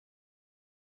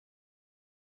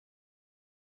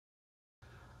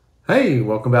Hey,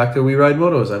 welcome back to We Ride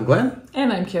Motos. I'm Glenn.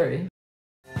 And I'm Carrie.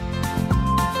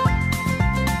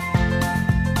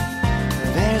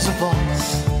 There's a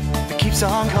voice that keeps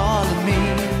on calling me.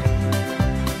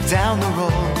 Down the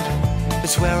road,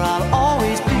 it's where I'll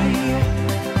always be.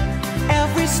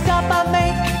 Every stop I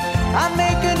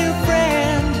make a new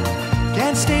friend.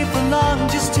 Can't stay for long,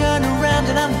 just turn around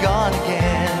and I'm gone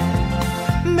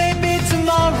again. Maybe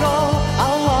tomorrow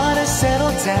I'll wanna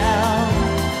settle down.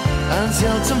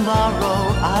 Until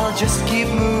tomorrow, I'll just keep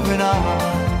moving on.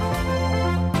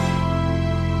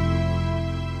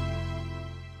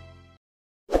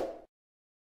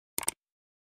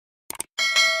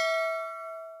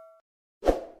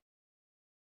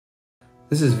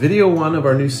 This is video 1 of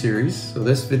our new series. So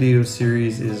this video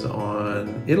series is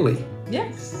on Italy.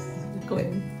 Yes.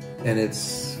 Going. And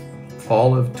it's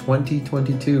fall of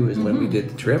 2022 is when we did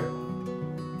the trip.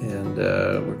 And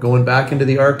we're going back into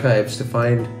the archives to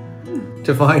find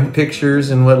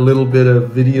pictures and what little bit of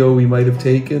video we might have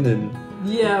taken. And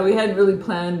yeah, we hadn't really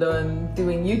planned on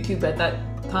doing YouTube at that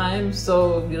time,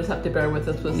 so you just have to bear with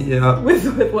us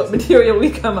with what material we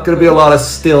come up with. Gonna be a lot of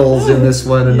stills in this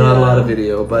one and not a lot of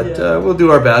video, but we'll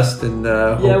do our best and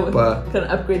hope. We kind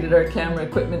of upgraded our camera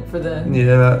equipment for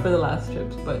the last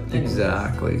trips, but anyways.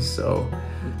 Exactly.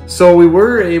 So we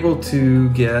were able to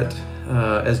get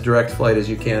as direct flight as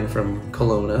you can from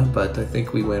Kelowna, but I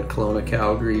think we went Kelowna,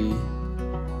 Calgary,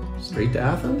 straight to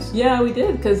Athens? Yeah, we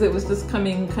did, because it was just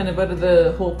coming kind of out of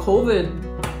the whole COVID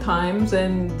times,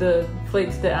 and the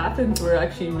flights to Athens were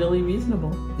actually really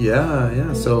reasonable.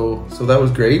 Yeah. So that was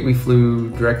great. We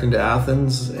flew direct into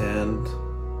Athens, and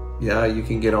you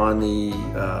can get on the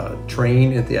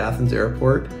train at the Athens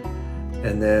airport,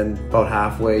 and then about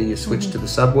halfway you switch to the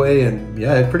subway, and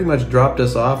it pretty much dropped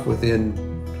us off within,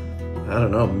 I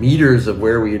don't know, meters of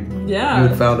where you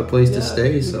had found a place to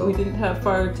stay. So we didn't have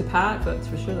far to pack, that's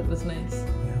for sure. That was nice.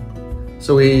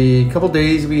 So a couple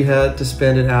days we had to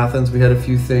spend in Athens. We had a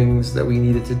few things that we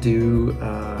needed to do.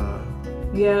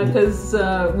 Because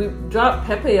we dropped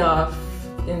Pepe off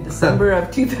in December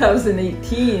of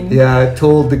 2018. Yeah, I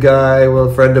told the guy,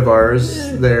 a friend of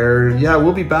ours there,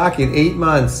 we'll be back in 8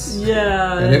 months.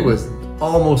 Yeah. And it was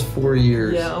almost 4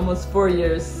 years. Yeah, almost 4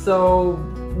 years. So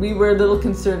we were a little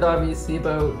concerned, obviously,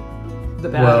 about the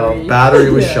battery. Well,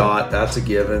 battery was shot, that's a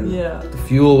given. Yeah. The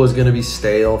fuel was going to be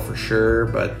stale for sure,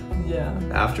 but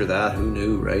after that, who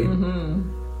knew, right?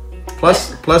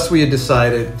 Plus we had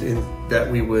decided that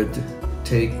we would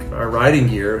take our riding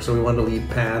gear, so we wanted to leave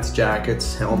pants,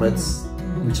 jackets, helmets.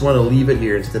 We just wanted to leave it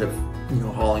here instead of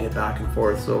hauling it back and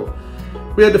forth. So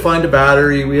we had to find a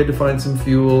battery, we had to find some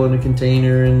fuel in a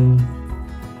container and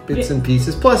bits and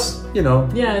pieces. Plus,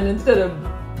 and instead of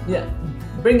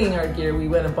bringing our gear, we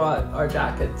went and bought our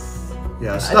jackets.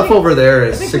 Yeah, stuff over there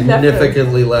is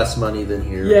significantly less money than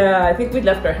here. Yeah, I think we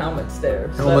left our helmets there.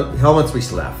 Helmets we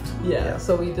left. Yeah,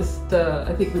 so we just,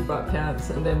 I think we brought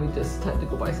pants, and then we just had to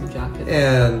go buy some jackets.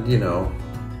 And,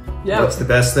 what's the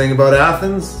best thing about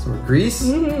Athens? Or Greece?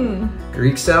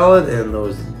 Greek salad and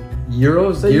those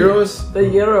gyros. The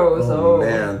gyros, oh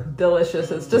man.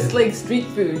 Delicious. It's just like street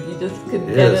food. You just could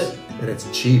get it. And it's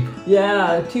cheap.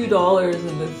 Yeah, $2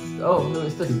 and it's, it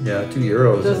was just...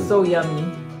 €2. Just so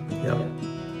yummy. Yeah.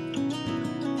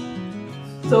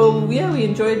 So we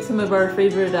enjoyed some of our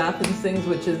favorite Athens things,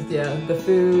 which is the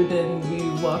food, and we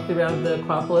walked around the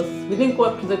Acropolis. We didn't go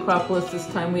up to the Acropolis this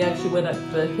time. We actually went up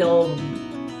the hill,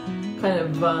 kind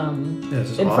of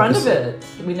in front of it.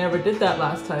 We never did that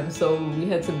last time, so we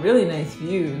had some really nice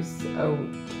views out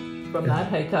from that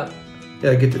hike up.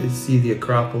 Yeah, I get to see the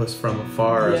Acropolis from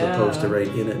afar as opposed to right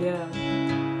in it. Yeah.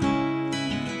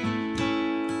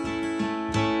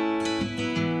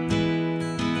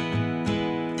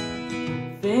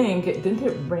 Didn't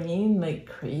it rain like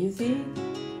crazy?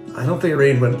 I don't think it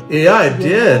rained when... Yeah, it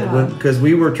did, because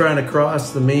we were trying to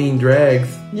cross the main drag.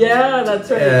 Yeah, that's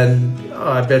right. And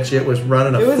I bet you it was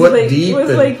running a foot deep. It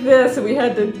was like this, and we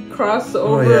had to cross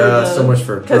over. So much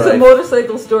for... Because the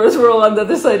motorcycle stores were all on the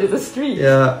other side of the street.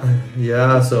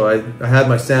 Yeah, so I had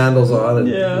my sandals on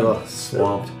and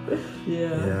swamped.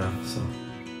 Yeah.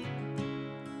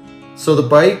 So the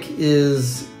bike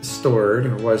is stored,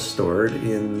 or was stored,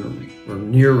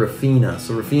 near Rafina.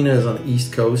 So Rafina is on the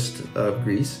east coast of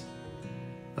Greece.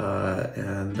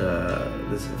 And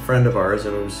this is a friend of ours,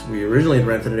 we originally had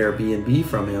rented an Airbnb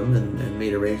from him and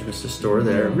made arrangements to store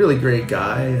there. Really great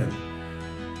guy,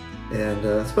 and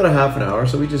it's about a half an hour,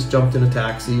 so we just jumped in a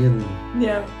taxi and...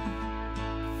 Yeah.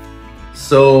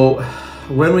 So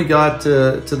when we got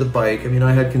to the bike,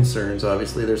 I had concerns.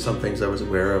 Obviously, there's some things I was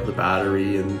aware of, the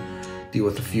battery and deal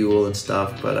with the fuel and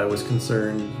stuff, but I was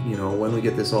concerned, when we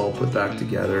get this all put back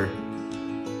together,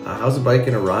 how's the bike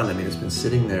going to run? I mean, it's been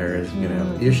sitting there. It's going to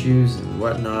have issues and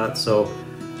whatnot. So,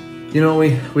 you know,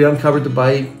 we uncovered the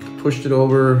bike, pushed it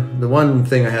over. The one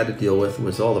thing I had to deal with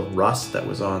was all the rust that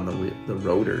was on the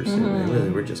rotors. And they really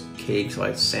were just caked. So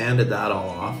I sanded that all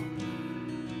off.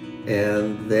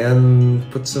 And then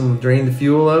drained the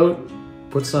fuel out,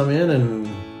 put some in, and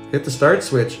hit the start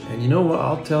switch. And you know what?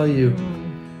 I'll tell you,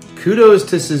 kudos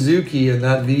to Suzuki and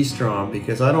that Vee-Strom,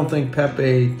 because I don't think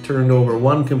Pepe turned over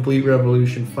one complete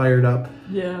revolution, fired up.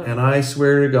 Yeah. And I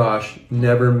swear to gosh,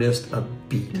 never missed a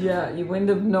beat. Yeah, you wouldn't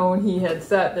have known he had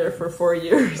sat there for 4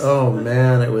 years. Oh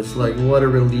man, it was like, what a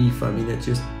relief. I mean,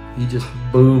 he just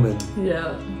booming.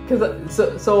 Yeah,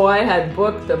 because so I had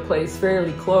booked a place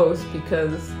fairly close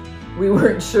because we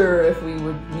weren't sure if we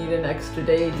would need an extra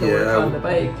day to work on the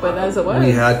bike, but as it was,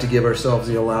 we had to give ourselves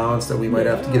the allowance that we might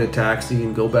have to get a taxi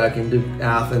and go back into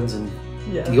Athens and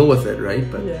deal with it,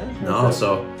 right? But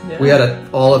we had an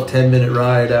all of 10-minute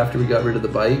ride after we got rid of the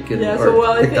bike and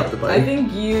picked up the bike. I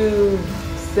think you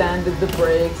sanded the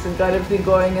brakes and got everything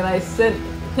going, and I sent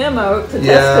him out to test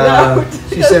it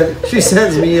out. she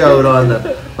sends me out on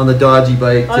the dodgy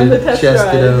bike to test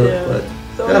it out.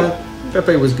 But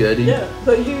Pepe was good.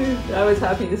 So I was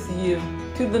happy to see you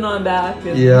toothing on back.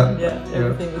 And,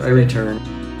 everything was good. I returned.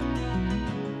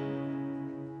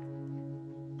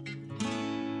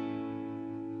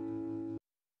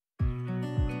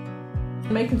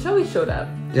 Mike and Shelley showed up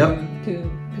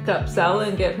to pick up Sala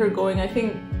and get her going. I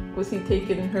think, was he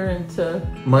taking her into...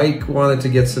 Mike wanted to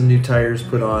get some new tires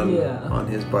put on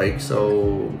his bike,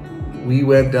 so we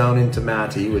went down into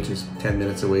Matti, which is 10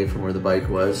 minutes away from where the bike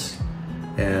was,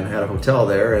 and had a hotel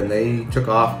there, and they took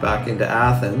off back into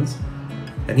Athens,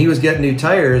 and he was getting new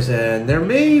tires, and there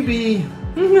may be,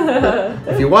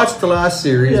 if you watched the last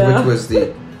series, which was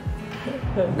the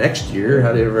next year,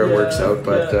 however it works out,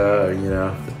 but you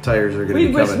know, the tires are going to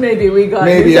be coming.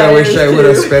 Maybe I wish I would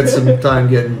have spent some time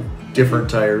getting different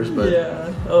tires, but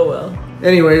oh well.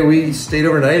 Anyway, we stayed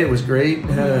overnight. It was great.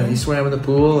 He swam in the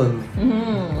pool,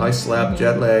 and I slept.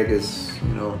 Jet lag is,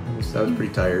 you know, I was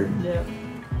pretty tired. Yeah.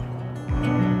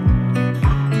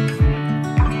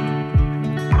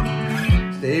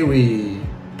 Today we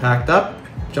packed up,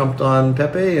 jumped on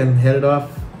Pepe, and headed off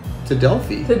to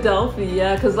Delphi.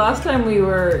 Yeah, because last time we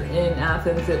were in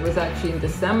Athens, it was actually in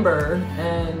December,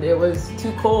 and it was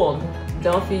too cold.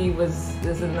 Delphi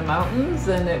is in the mountains,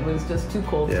 and it was just too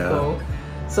cold to go.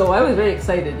 So I was very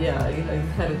excited. I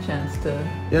had a chance to.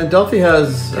 Yeah, Delphi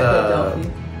has the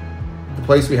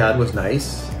place we had was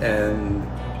nice, and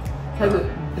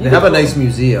they have a nice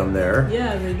museum there.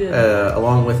 Yeah, they did.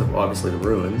 Along with obviously the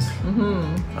ruins.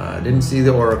 Didn't see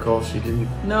the Oracle. She didn't.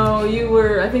 No, you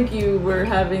were. I think you were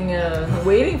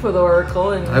waiting for the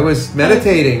Oracle, and I was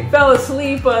meditating. Fell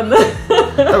asleep on the.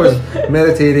 I was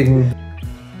meditating.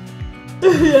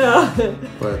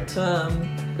 But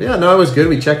no, it was good.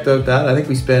 We checked out that. I think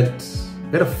we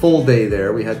had a full day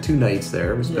there. We had 2 nights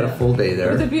there. We spent a full day there.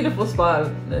 It was a beautiful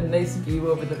spot, a nice view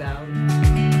over the valley.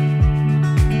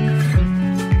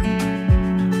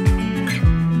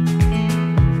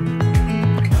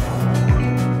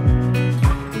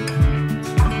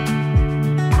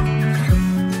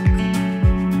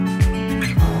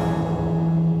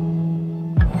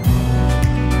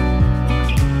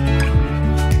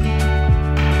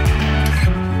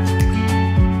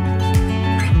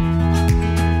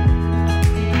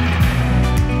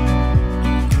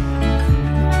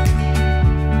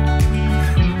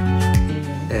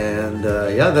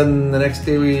 Then the next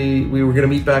day we were going to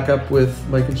meet back up with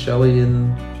Mike and Shelley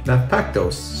in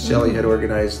Nafpaktos. Shelley had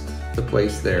organized the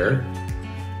place there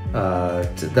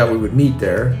that we would meet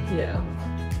there. Yeah.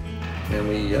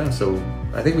 And so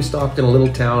I think we stopped in a little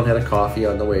town, had a coffee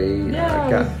on the way.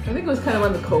 I think it was kind of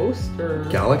on the coast or...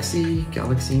 Galaxy? I'm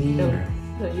not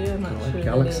sure.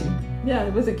 Galaxy. Yeah,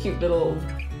 it was a cute little...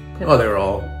 they were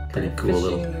all pretty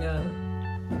cool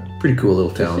Pretty cool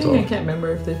little towns. I can't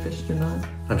remember if they fished or not.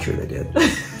 I'm sure they did.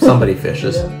 Somebody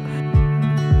fishes.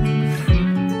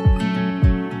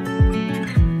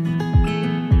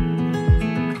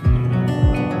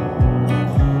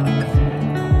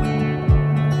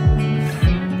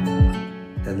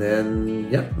 And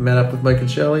then, met up with Mike and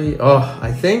Shelley.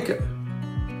 I think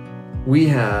we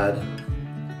had,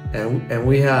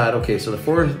 okay, so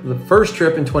the first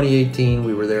trip in 2018,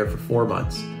 we were there for 4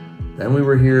 months. Then we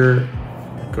were here.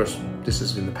 Of course, this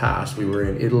is in the past. We were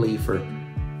in Italy for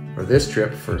this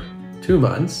trip for 2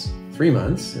 months, 3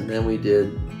 months, and then we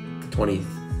did the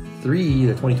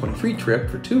 2023 trip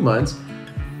for 2 months.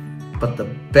 But the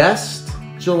best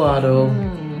gelato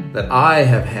that I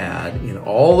have had in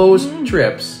all those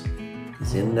trips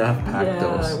is in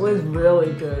Nafpaktos. Yeah, it was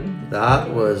really good.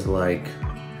 That was like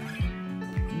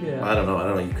Yeah. I don't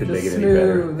know. You could make it smooth. any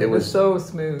better. It was so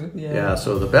smooth. Yeah. Yeah.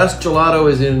 So the best gelato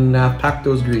is in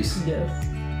Nafpaktos, Greece. Yes.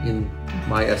 In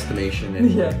my estimation.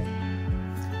 Anyway. Yeah.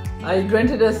 I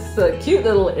rented us a cute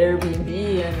little Airbnb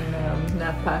in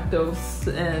Nafpaktos,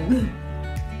 and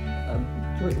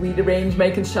we'd arranged.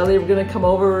 Mike and Shelley were going to come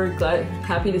over. We're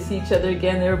happy to see each other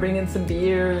again. They were bringing some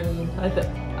beer, and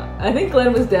I think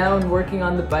Glenn was down working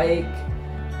on the bike,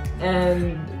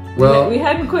 and we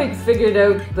hadn't quite figured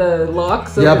out the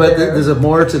locks. Yeah, but there. there's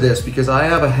more to this because I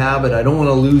have a habit. I don't want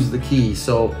to lose the key.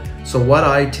 So what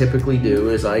I typically do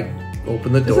is I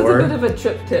open the door. This is a bit of a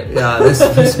trip tip. Yeah,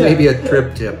 this may be a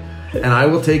trip tip. And I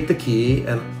will take the key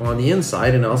and on the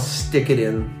inside and I'll stick it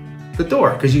in the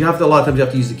door. Because a lot of times you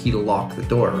have to use the key to lock the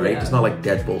door, right? Yeah. It's not like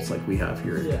deadbolts like we have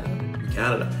here in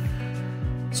Canada.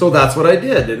 So that's what I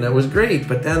did and it was great.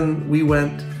 But then we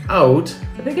went out.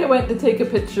 I think I went to take a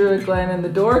picture of Glenn and the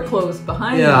door closed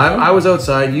behind me. Yeah, I was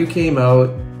outside. You came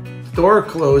out. The door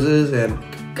closes and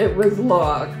it was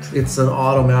locked. It's an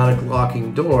automatic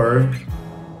locking door.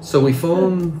 So we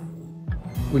phoned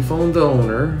the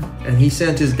owner, and he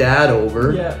sent his dad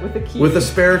over with a key, with a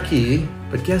spare key.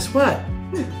 But guess what?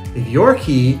 If your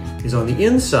key is on the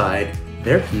inside,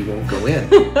 their key won't go in.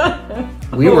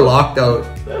 We were locked out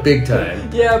big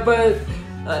time. Yeah, but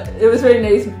it was very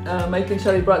nice. Mike and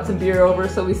Shelley brought some beer over,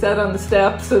 so we sat on the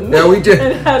steps and we did.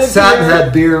 And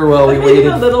had beer while we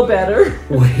waited. A little better.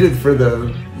 Waited for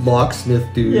the locksmith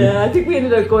dude. Yeah, I think we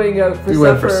ended up going out for supper.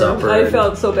 Went for supper. I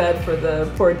felt so bad for the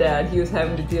poor dad. He was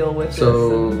having to deal with this.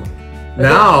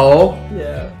 Now,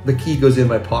 the key goes in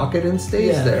my pocket and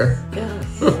stays there.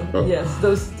 Yes, yes.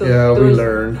 Those we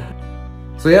learned.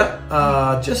 So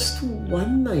just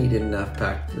one night in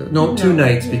Nafpaktos. No, 2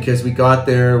 nights because we got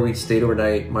there, we stayed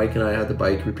overnight. Mike and I had the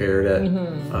bike repaired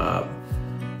at.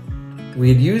 We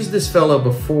had used this fella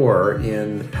before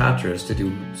in Patras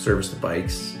to service the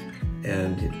bikes,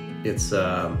 and it's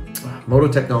Moto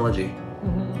Technology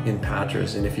in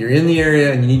Patras. And if you're in the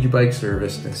area and you need your bike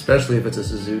serviced, especially if it's a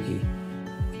Suzuki,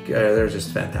 they're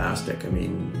just fantastic. I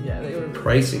mean,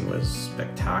 pricing was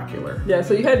spectacular. Yeah,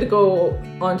 so you had to go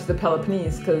onto the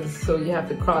Peloponnese so you have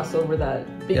to cross over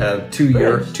that big €2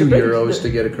 euros to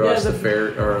get across the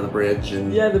ferry or the bridge.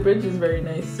 And the bridge is very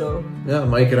nice. So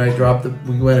Mike and I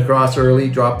we went across early,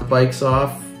 dropped the bikes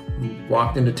off,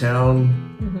 walked into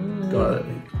town. Got it.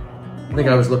 I think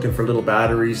I was looking for little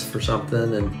batteries for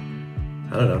something,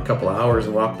 and I don't know, a couple of hours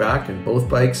and walked back, and both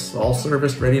bikes all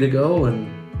serviced, ready to go,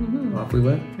 and off we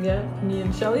went. Yeah, me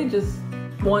and Shelley just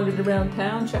wandered around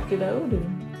town, checked it out,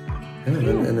 and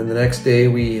then the next day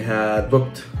we had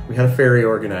a ferry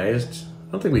organized.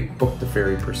 I don't think we booked the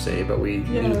ferry per se, but we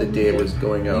knew the day it was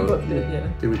going out. We booked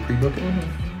it, Did we pre-book it?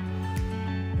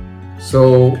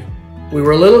 So we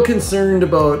were a little concerned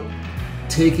about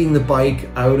taking the bike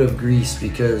out of Greece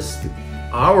because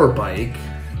our bike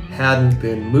hadn't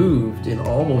been moved in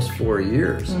almost 4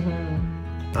 years.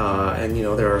 And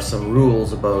there are some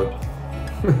rules about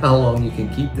how long you can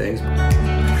keep things.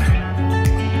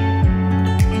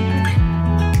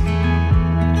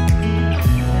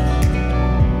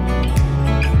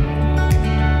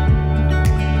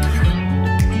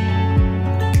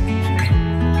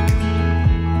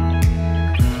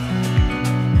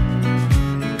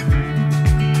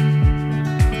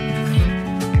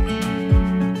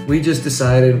 We just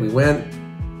decided, we went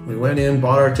in,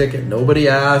 bought our ticket, nobody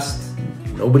asked,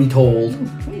 nobody told,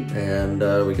 and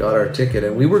we got our ticket,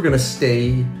 and we were going to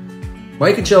stay.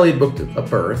 Mike and Shelley had booked a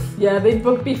berth. Yeah, they'd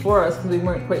booked before us because we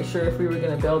weren't quite sure if we were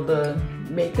going to be able to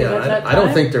make it at that time. I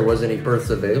don't think there was any berths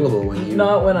available when you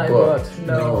Not when booked. I booked,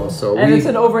 no. And it's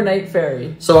an overnight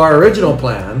ferry. So our original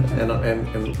plan, and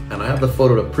I have the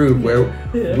photo to prove, where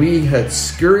we had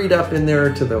scurried up in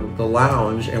there to the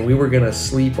lounge, and we were going to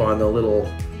sleep on the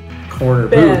little corner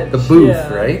booth, the booth,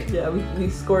 right? Yeah, we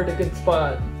scored a good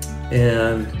spot.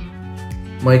 And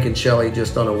Mike and Shelley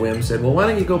just on a whim said, well, why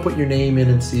don't you go put your name in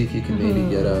and see if you can maybe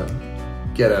get a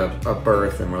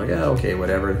berth. And we're like, yeah, okay,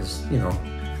 whatever.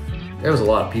 There was a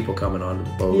lot of people coming onto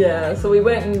the boat. Yeah, so we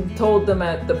went and told them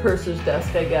at the purser's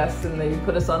desk, I guess, and they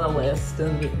put us on a list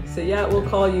and said, yeah, we'll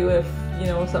call you if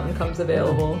something comes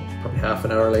available. Probably half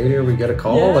an hour later we get a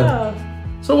call.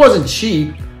 And so it wasn't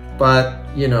cheap, but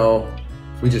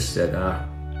we just said,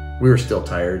 we were still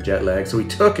tired, jet lag, so we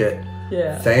took it.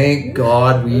 Yeah. Thank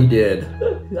God we did.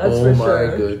 That's oh my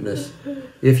goodness.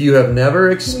 If you have never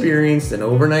experienced an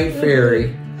overnight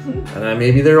ferry, and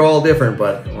maybe they're all different,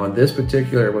 but on this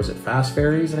particular, was it fast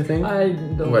ferries, I think? I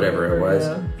don't Whatever remember, it was.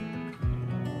 Yeah.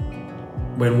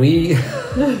 When we,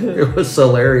 it was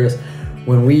hilarious.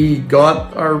 When we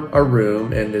got our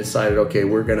room and decided, okay,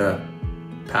 we're going to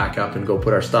pack up and go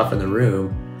put our stuff in the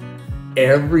room,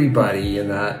 everybody in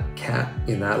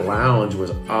that lounge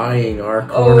was eyeing our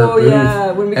corner booth.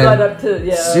 Yeah, when we got up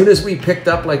to as soon as we picked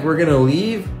up like we're gonna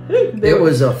leave, it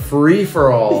was a free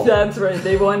for all. That's right.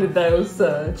 They wanted those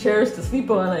chairs to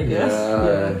sleep on, I guess.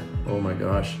 Yeah. Oh my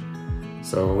gosh.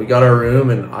 So we got our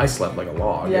room, and I slept like a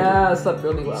log. Yeah, I slept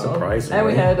really well. Surprisingly. And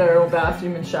we had our own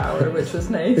bathroom and shower, which was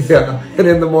nice. Yeah, and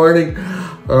in the morning,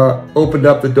 opened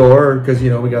up the door because, you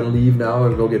know, we got to leave now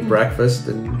and go get breakfast.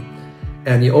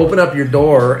 And you open up your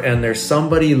door, and there's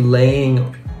somebody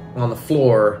laying on the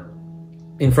floor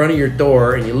in front of your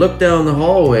door, and you look down the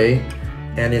hallway,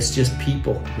 and it's just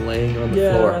people laying on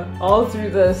the floor. All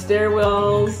through the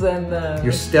stairwells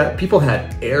and people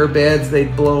had air beds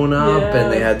they'd blown up,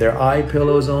 and they had their eye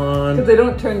pillows on. Because they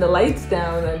don't turn the lights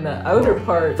down in the outer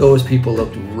part. Those people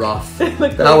looked rough.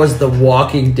 That was the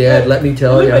Walking Dead, let me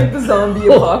tell you. Like the zombie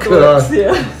apocalypse,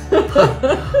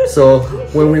 So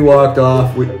when we walked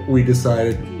off, we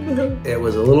decided it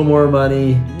was a little more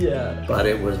money, but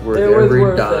it was worth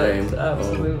every dime.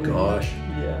 Absolutely. Oh gosh.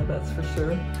 Yeah, that's for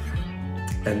sure.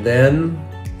 And then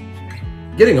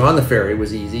getting on the ferry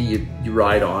was easy. You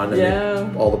ride on,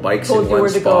 and all the bikes in one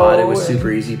spot. It was super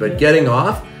easy. But getting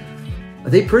off,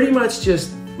 they pretty much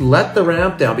just let the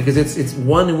ramp down because it's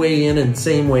one way in and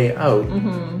same way out.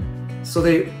 So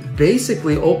they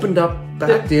basically opened up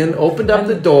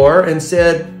the door and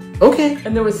said, okay.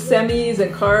 And there was semis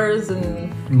and cars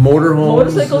and motorhomes.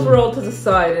 Motorcycles were all to the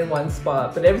side in one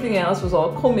spot, but everything else was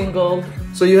all commingled.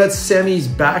 So you had semis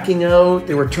backing out,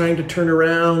 they were trying to turn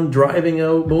around, driving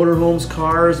out, motorhomes,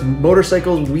 cars,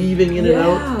 motorcycles weaving in and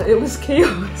out. Yeah, it was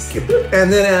chaos. And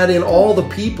then add in all the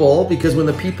people, because when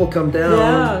the people come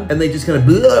down and they just kind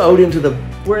of out into the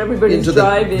where everybody's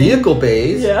driving, the vehicle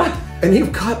bays. And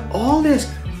you've got all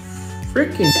this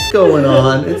freaking going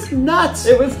on. It's nuts.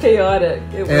 It was chaotic.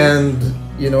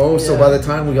 You know, so by the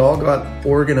time we all got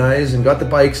organized and got the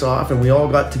bikes off and we all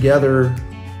got together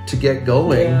to get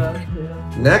going,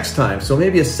 next time, so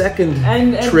maybe a second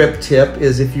trip tip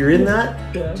is if you're in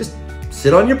that, just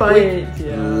sit on your bike,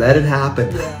 let it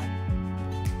happen.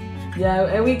 Yeah,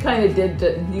 and we kind of did.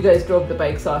 You guys drove the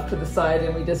bikes off to the side,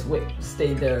 and we just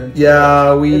stayed there.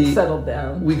 We settled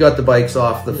down. We got the bikes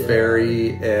off the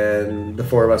ferry, and the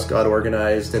four of us got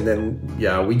organized, and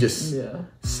then we just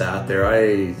sat there.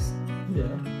 I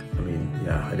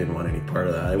didn't want any part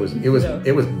of that. It was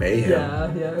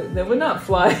mayhem. They would not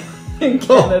fly in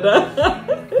Canada.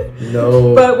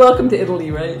 No. But welcome to Italy,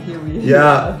 right? Here we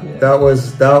that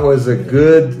was a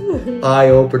good eye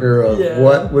opener of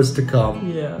what was to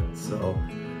come. So,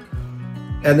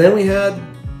 and then we had,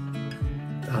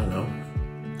 I don't know,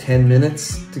 10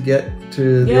 minutes to get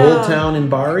to the old town in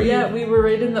Bari. Yeah, we were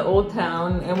right in the old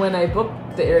town, and when I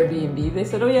booked the Airbnb, they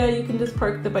said, "Oh yeah, you can just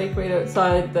park the bike right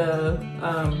outside the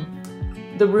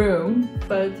room."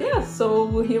 But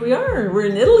so here we are. We're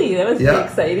in Italy. That was pretty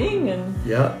exciting,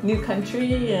 and new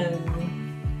country, and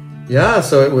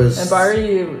so it was. And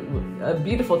Bari, a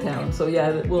beautiful town. So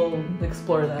we'll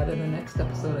explore that in the next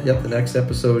episode. The next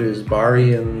episode is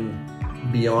Bari and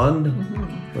beyond,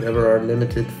 whatever our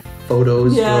limited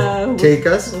photos will take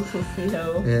us. We'll see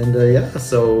how. And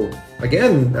so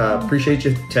again, appreciate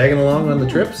you tagging along on the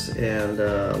trips, and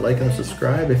like and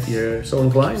subscribe if you're so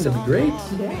inclined. That'd be great.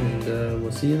 And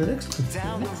we'll see you in the next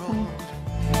one.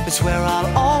 It's where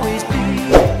I'll always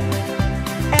be.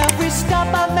 Every stop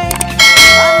I make